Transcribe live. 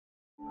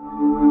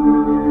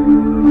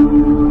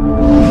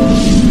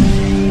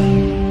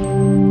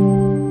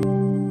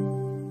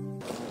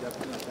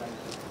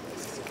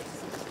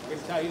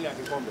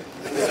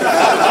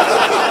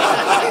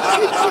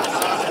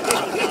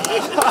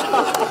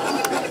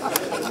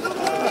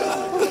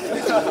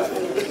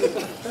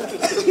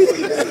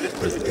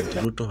President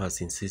Ruto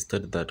has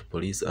insisted that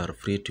police are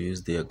free to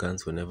use their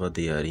guns whenever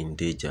they are in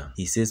danger.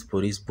 He says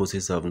police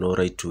bosses have no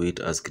right to wait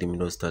as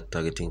criminals start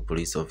targeting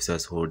police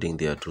officers holding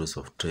their tools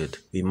of trade.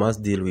 We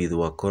must deal with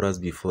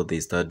wakoras before they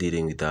start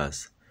dealing with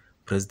us.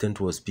 President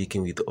was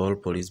speaking with all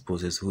police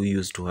bosses who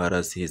used to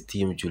harass his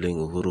team during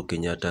Uhuru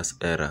Kenyatta's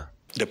era.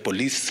 The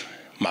police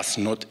must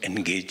not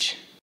engage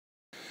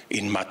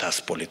in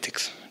matters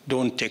politics.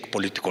 Don't take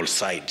political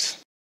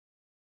sides.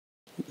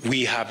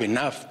 We have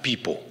enough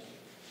people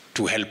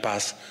to help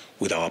us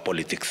with our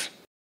politics.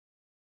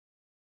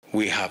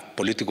 We have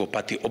political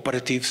party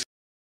operatives,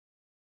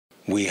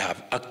 we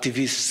have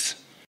activists,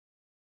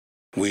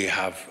 we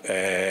have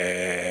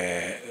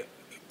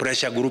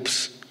pressure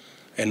groups,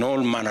 and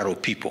all manner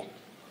of people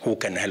who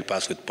can help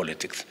us with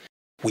politics.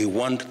 We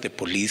want the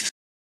police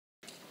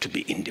to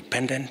be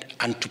independent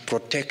and to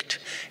protect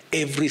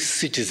every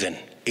citizen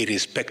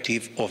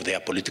irrespective of their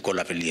political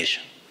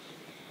affiliation.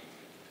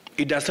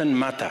 It doesn't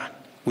matter.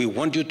 We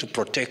want you to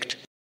protect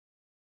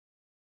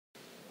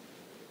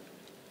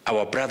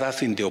our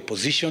brothers in the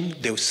opposition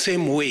the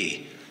same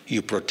way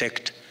you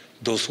protect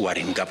those who are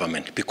in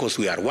government, because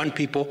we are one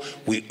people,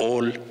 we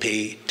all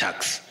pay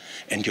tax,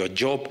 and your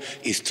job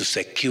is to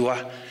secure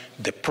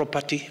the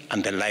property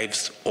and the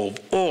lives of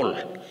all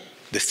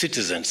the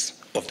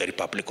citizens of the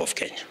Republic of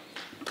Kenya.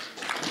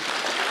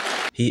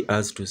 He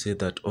has to say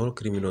that all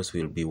criminals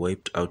will be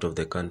wiped out of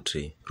the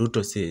country.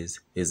 Ruto says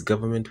his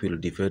government will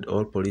defend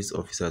all police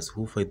officers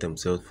who find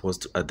themselves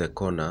forced at the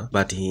corner,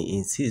 but he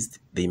insists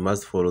they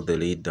must follow the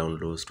laid down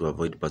laws to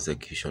avoid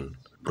persecution.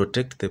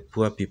 Protect the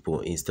poor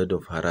people instead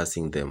of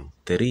harassing them.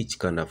 The rich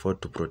can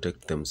afford to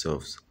protect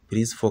themselves.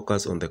 Please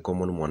focus on the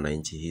common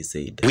mwananchi, he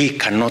said. We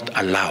cannot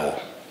allow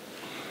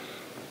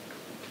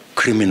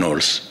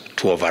criminals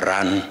to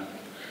overrun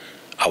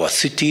our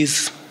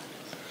cities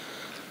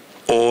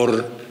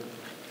or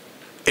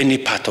any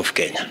part of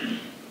Kenya.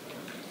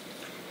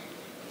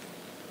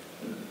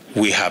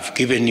 We have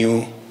given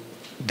you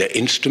the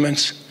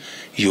instruments.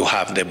 You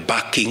have the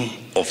backing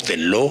of the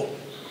law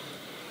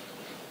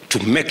to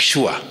make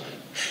sure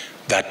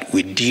that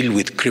we deal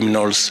with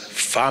criminals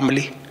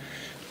firmly,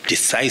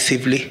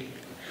 decisively,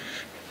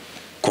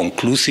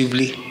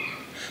 conclusively,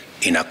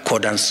 in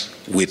accordance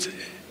with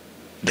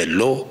the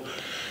law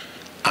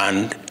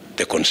and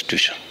the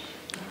Constitution.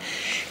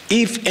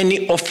 If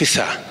any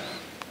officer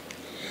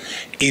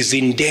is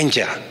in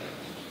danger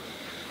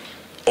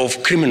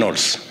of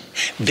criminals,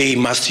 they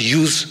must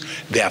use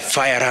their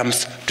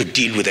firearms to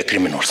deal with the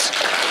criminals.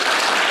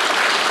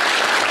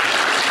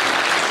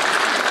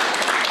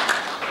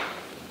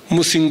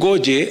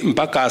 Musingoje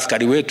mpaka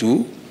askari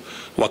wetu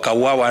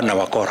wakawawa na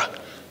wakora.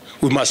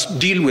 We must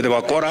deal with the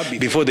wakora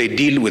before they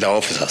deal with our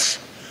officers.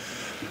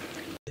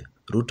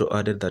 Ruto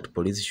added that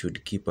police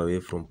should keep away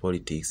from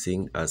politics,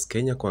 saying as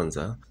Kenya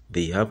Kwanza,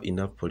 they have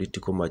enough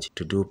political match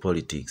to do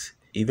politics.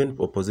 Even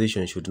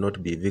opposition should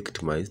not be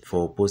victimized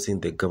for opposing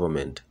the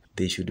government.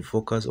 They should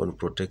focus on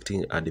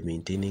protecting and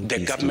maintaining peace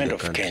in the country. The government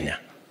of Kenya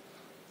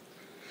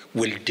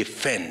will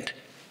defend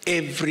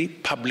every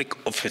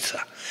public officer,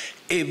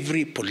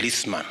 every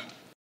policeman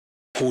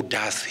who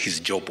does his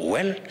job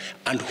well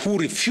and who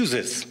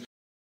refuses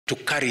to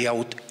carry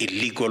out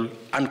illegal,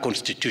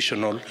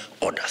 unconstitutional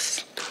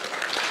orders.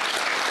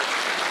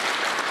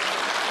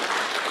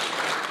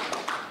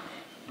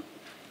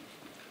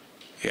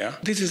 Yeah?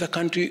 This is a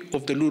country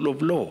of the rule of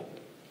law.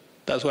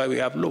 That's why we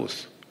have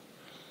laws.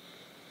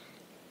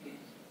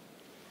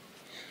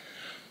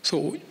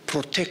 So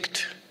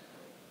protect,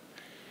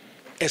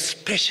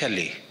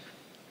 especially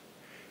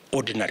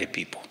ordinary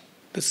people,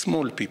 the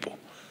small people,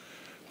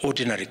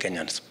 ordinary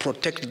Kenyans.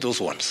 Protect those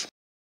ones.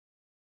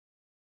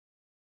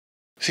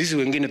 Sisi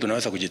wengine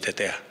tunaweza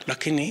kujitetea,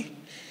 lakini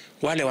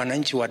wale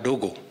wananchi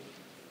wadogo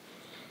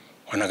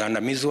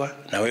wanagandamizwa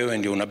na wewe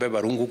ndio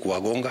unabeba rungu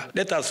kuwagonga.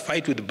 Let us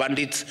fight with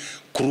bandits,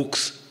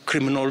 crooks,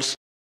 criminals.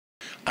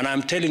 And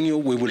I'm telling you,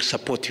 we will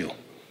support you.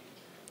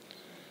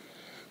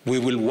 We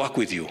will work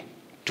with you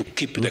to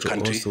keep the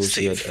country safe. Ruto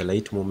also shared a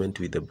light moment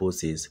with the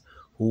bosses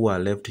who were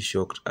left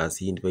shocked as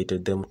he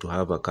invited them to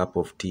have a cup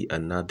of tea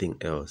and nothing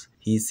else.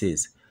 He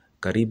says,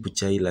 karibu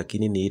chai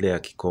lakini ni ile ya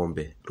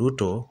kikombe.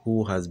 Ruto,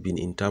 who has been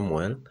in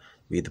turmoil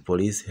with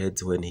police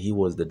heads when he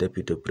was the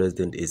deputy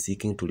president, is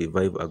seeking to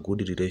revive a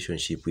good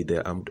relationship with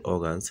the armed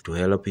organs to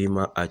help him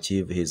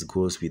achieve his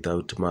goals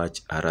without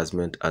much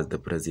harassment as the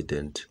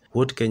president.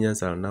 What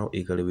Kenyans are now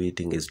eagerly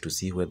waiting is to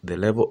see whether the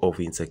level of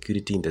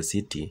insecurity in the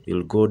city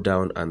will go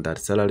down and that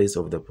salaries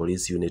of the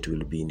police unit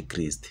will be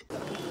increased.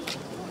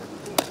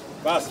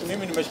 Bas,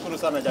 mimi nimeshukuru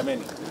sana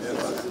jameni.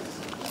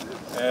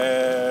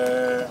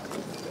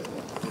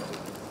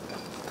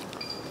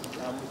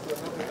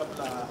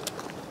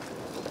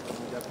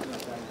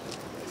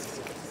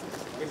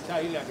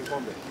 Chai ile ya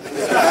kikombe.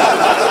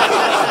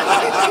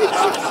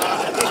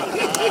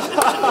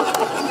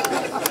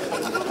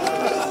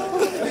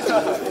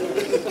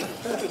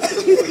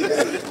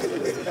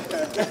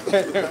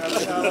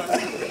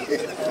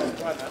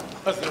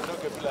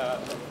 Wasiotoke bila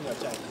kunywa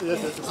chai.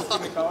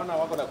 Nikaona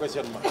wako na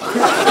question mark.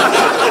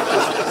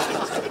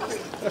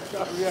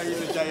 Kawia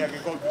ile chai ya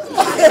kikombe.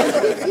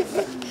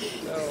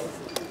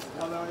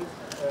 Otherwise,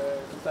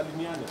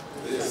 tusalimiane.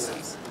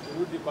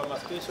 Rudi kwa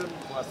station,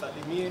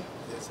 mwasalimie.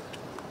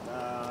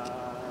 Na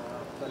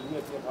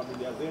salimie pia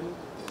familia zenu.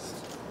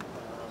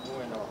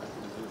 Muwe na wakati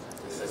mzuri.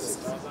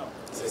 Sawa sawa.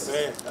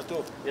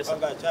 Tato,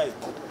 panga chai.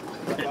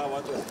 Kwa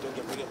watu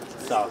wasitoke bila.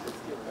 Sawa.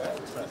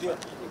 Ndio.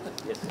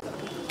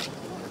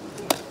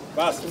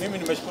 Basi mimi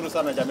nimeshukuru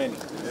sana jameni.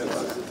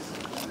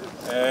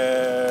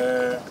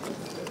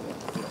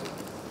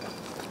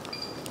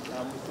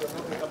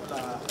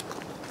 Kabla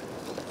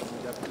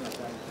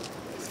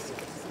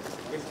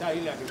chai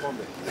ile ya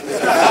kikombe.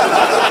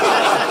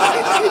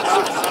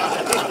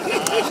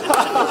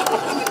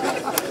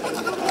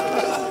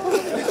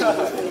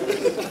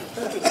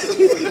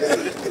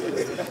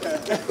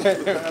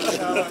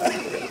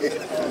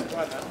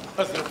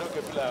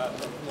 Wasiotoke bila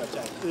kunywa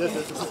chai.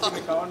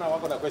 Nikaona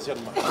wako na question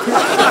mark.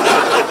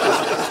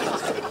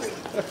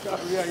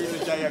 Kawia ile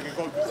chai ya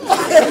kikombe.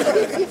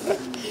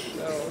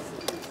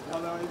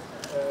 Otherwise,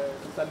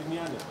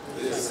 tusalimiane.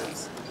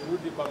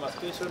 Rudi kwa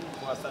station,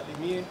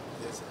 mwasalimie.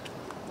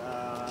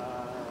 Na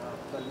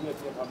salimie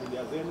pia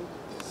familia zenu.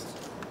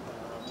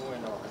 Muwe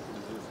na wakati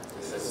mzuri.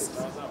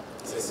 Sawa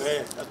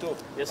sawa. Tato,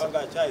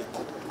 panga chai.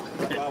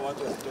 Kwa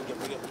watu wasitoke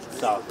bila.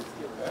 Sawa.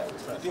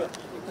 Ndio.